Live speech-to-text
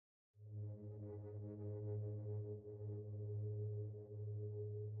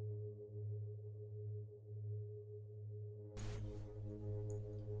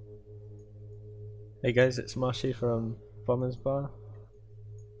Hey guys, it's Marshy from Bombers Bar.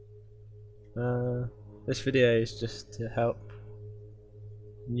 This video is just to help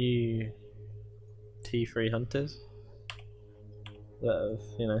new T3 hunters that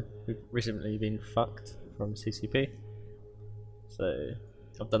have, recently been fucked from CCP. So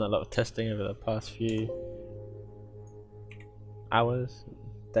I've done a lot of testing over the past few hours,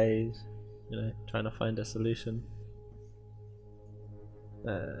 days, trying to find a solution.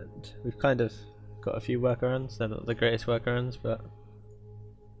 And we've kind of got a few workarounds. They're not the greatest workarounds, but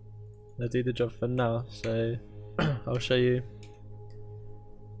they'll do the job for now. So I'll show you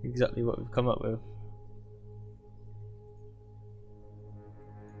exactly what we've come up with.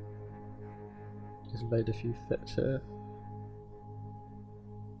 Just load a few fits here.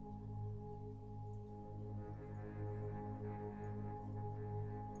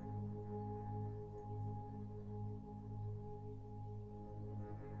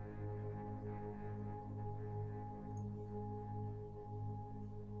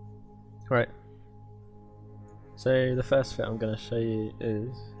 Right, so the first fit I'm going to show you is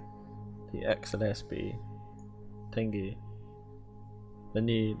the XLSB Tengu.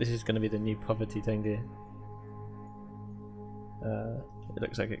 This is going to be the new poverty Tengu. It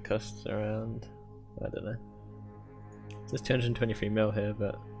looks like it costs around, I don't know, it says 223 mil here,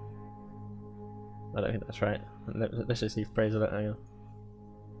 but I don't think that's right. Let's just see if praise of it. Hang on.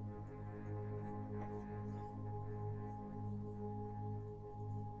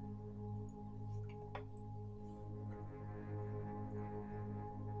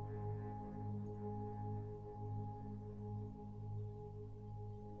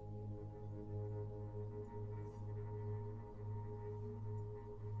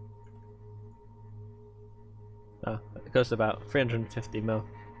 It costs about 350 mil.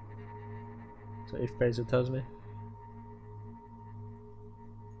 So if Fraser tells me.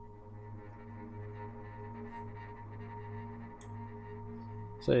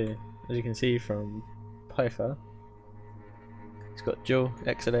 So as you can see from Python, it's got dual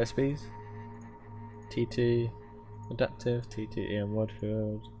XLSBs, T2 adaptive, T2 EM wide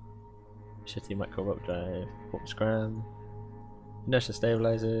field, shitty micro warp drive, warp scram, inertia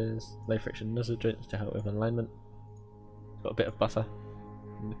stabilizers, low friction nozzle joints to help with alignment. It's got a bit of buffer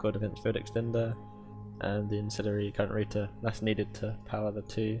in the core defense field extender, and the ancillary current router that's needed to power the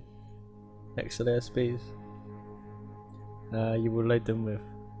two XLSBs. You will load them with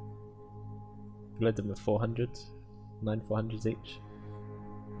 400s, 9 400s each,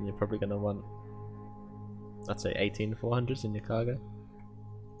 and you're probably going to want, I'd say, 18 400s in your cargo.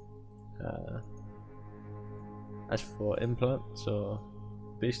 As for implants or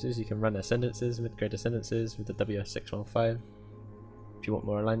boosters, you can run ascendances, mid-grade ascendances with the WS615. If you want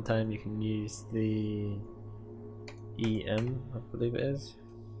more align time, you can use the EM, I believe it is.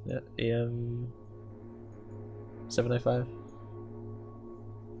 Yeah, EM 705.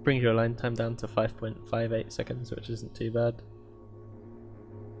 Brings your align time down to 5.58 seconds, which isn't too bad.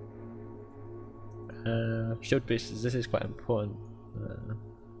 Shield boosters, this is quite important.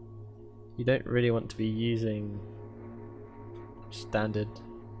 You don't really want to be using standard,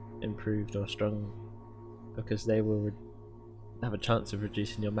 improved or strong, because they will have a chance of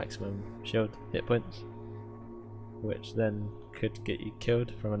reducing your maximum shield hit points, which then could get you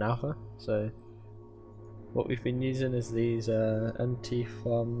killed from an alpha. So what we've been using is these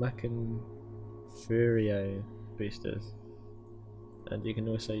anti-Pharmacon Furio boosters, and you can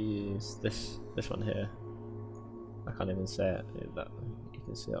also use this one here. I can't even say it, but you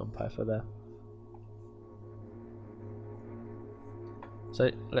can see it on Python there. So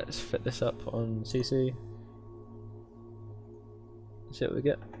let's fit this up on CC. See what we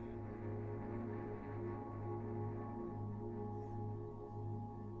get.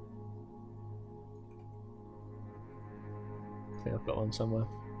 I think I've got one somewhere.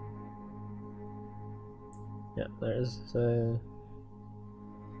 Yeah, there it is. So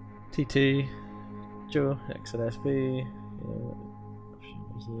T2 dual XLSB.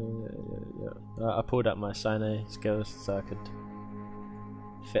 I pulled out my Sino skills so I could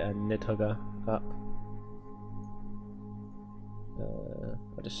fit a Nidhugger up.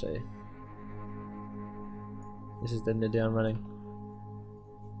 I'll just show you. This is the Nidhi I'm running.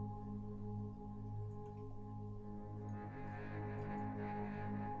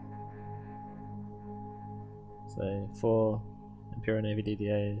 So 4 Imperial Navy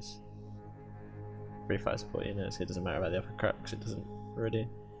DDAs, 3 fire support units. It doesn't matter about the upper crap because it doesn't really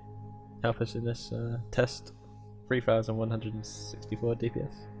help us in this test. 3164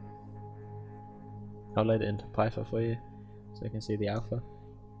 DPS. I'll load it into Python for you so you can see the alpha.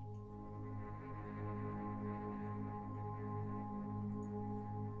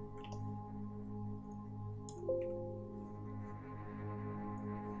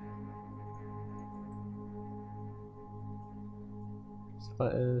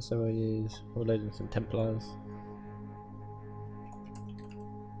 Fighters, so we'll load in some Templars.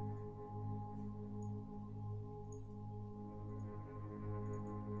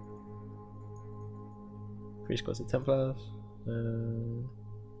 Three squads of Templars.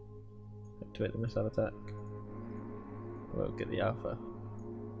 Activate the missile attack. We'll get the alpha.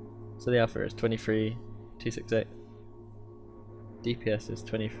 So the alpha is 23,268. DPS is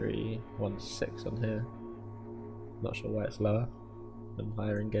 23,116 on here. Not sure why it's lower than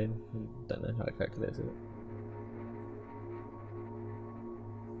higher in game. Don't know how it calculates it.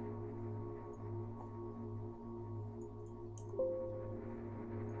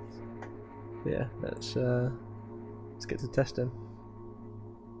 But yeah, let's get to testing.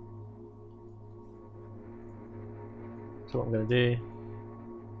 So what I'm going to do,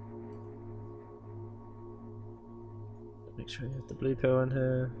 make sure you have the blue pill in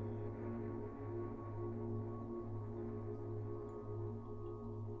here.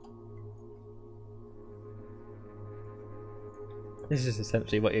 This is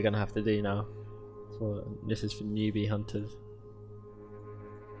essentially what you're going to have to do now. This is for newbie hunters.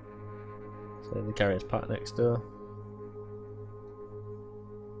 So the carrier's part next door.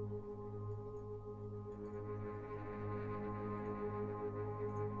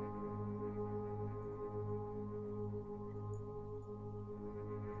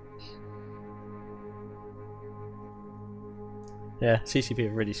 Yeah, CCP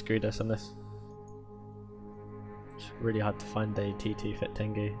have really screwed us on this. It's really hard to find a TT fit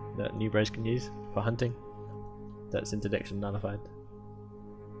Tengu that NewBros can use for hunting that's interdiction nullified.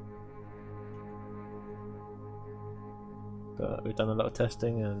 But we've done a lot of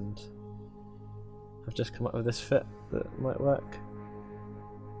testing and I've just come up with this fit that might work.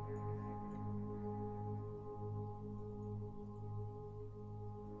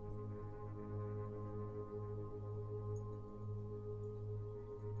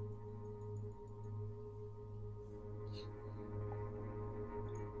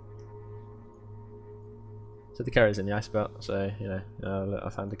 So the carrier's in the ice belt, so look, I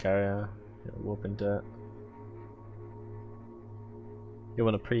found the carrier, warp into it. You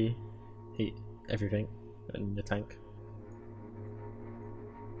want to preheat everything in your tank.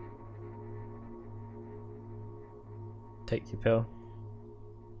 Take your pill.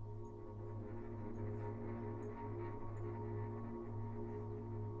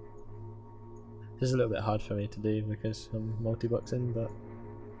 This is a little bit hard for me to do because I'm multi-boxing, but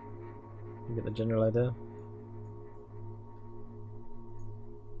you get the general idea.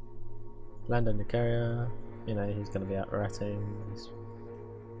 Land on your carrier, he's going to be out ratting,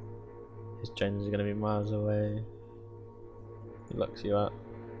 his drones are going to be miles away, he locks you up.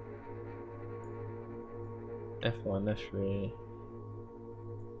 F1, F3,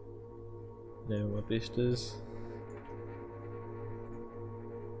 no more boosters.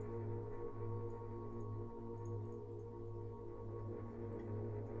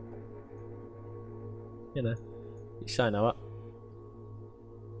 You sign up.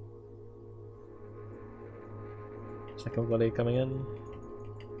 Second volley coming in.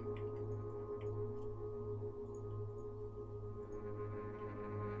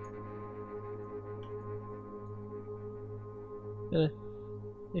 Yeah,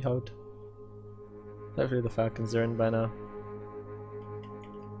 you hold. Hopefully the Falcons are in by now.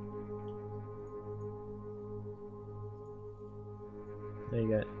 There you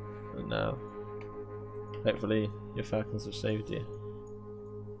go. And now, hopefully your Falcons have saved you.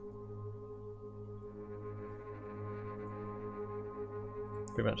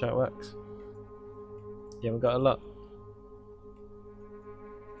 Pretty much how it works. You haven't got a lot,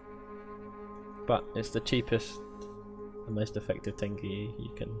 but it's the cheapest and most effective Tengu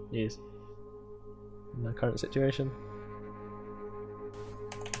you can use in the current situation.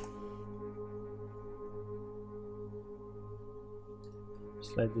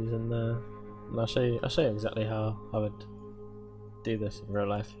 Just load these in there, and I'll show you exactly how I would do this in real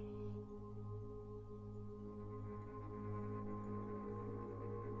life.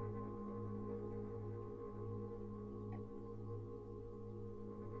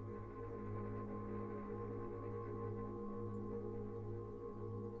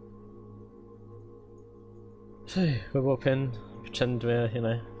 So we'll warp in, pretend we're,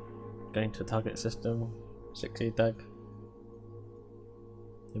 going to a target system, 6E tag.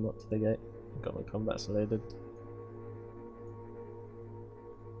 Came up to the gate, got my combats loaded.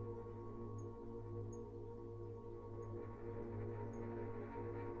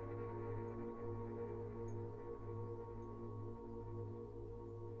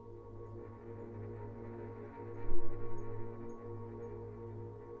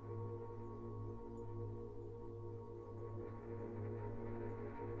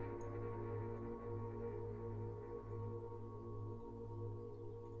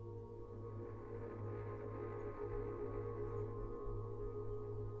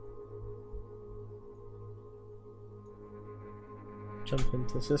 jump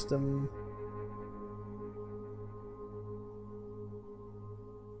into the system.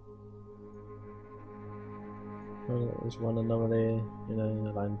 Well, there's one anomaly, you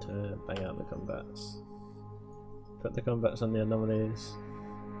know, aligned to bang out the combats. Put the combats on the anomalies.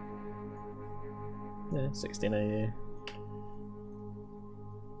 Yeah, 16 AU.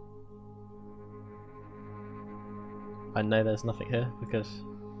 I know there's nothing here because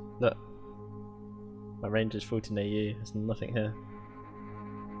look, my range is 14 AU, there's nothing here.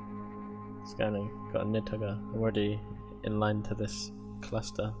 Scanning, got a Nidhugger already in line to this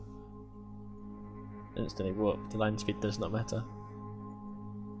cluster. Instantly warp, the line speed does not matter.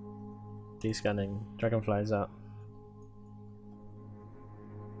 Descanning, Dragonfly's out.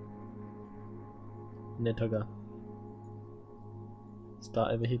 Nidhugger.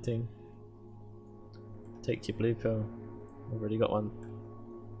 Start overheating. Take your blue pill. I've already got one.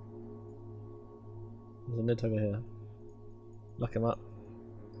 There's a Nidhugger here. Lock him up.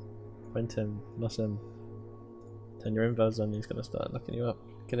 Point him, loss him. Turn your invos on, he's gonna start locking you up,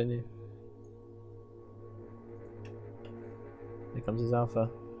 killing you. Here comes his alpha.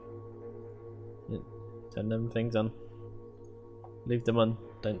 Yeah. Turn them things on. Leave them on.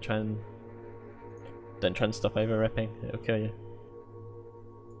 Don't try and stop over repping, it'll kill you.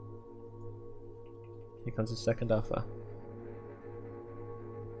 Here comes his second alpha.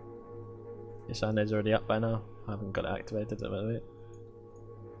 Your Sano's already up by now. I haven't got it activated at the moment.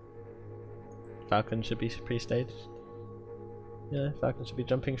 Falcon should be pre-staged. Yeah, Falcon should be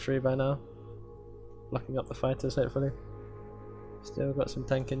jumping through by now. Locking up the fighters hopefully. Still got some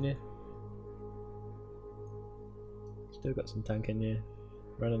tank in you. Still got some tank in you.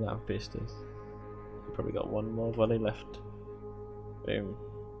 Running out of boosters. Probably got one more volley left. Boom.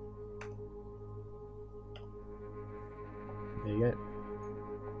 There you go.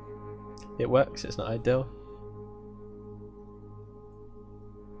 It works, it's not ideal.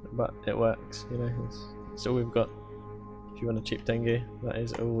 But it works, you know, it's all we've got. If you want a cheap Tengu, that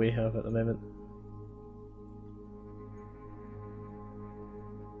is all we have at the moment.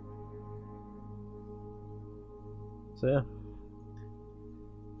 So yeah,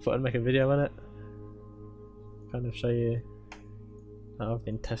 thought I'd make a video on it, kind of show you how I've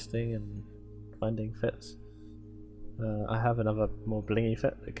been testing and finding fits. I have another more blingy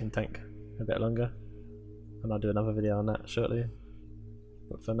fit that can tank a bit longer, and I'll do another video on that shortly.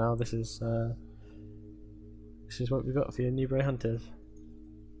 But for now, this is what we've got for your NewBro hunters.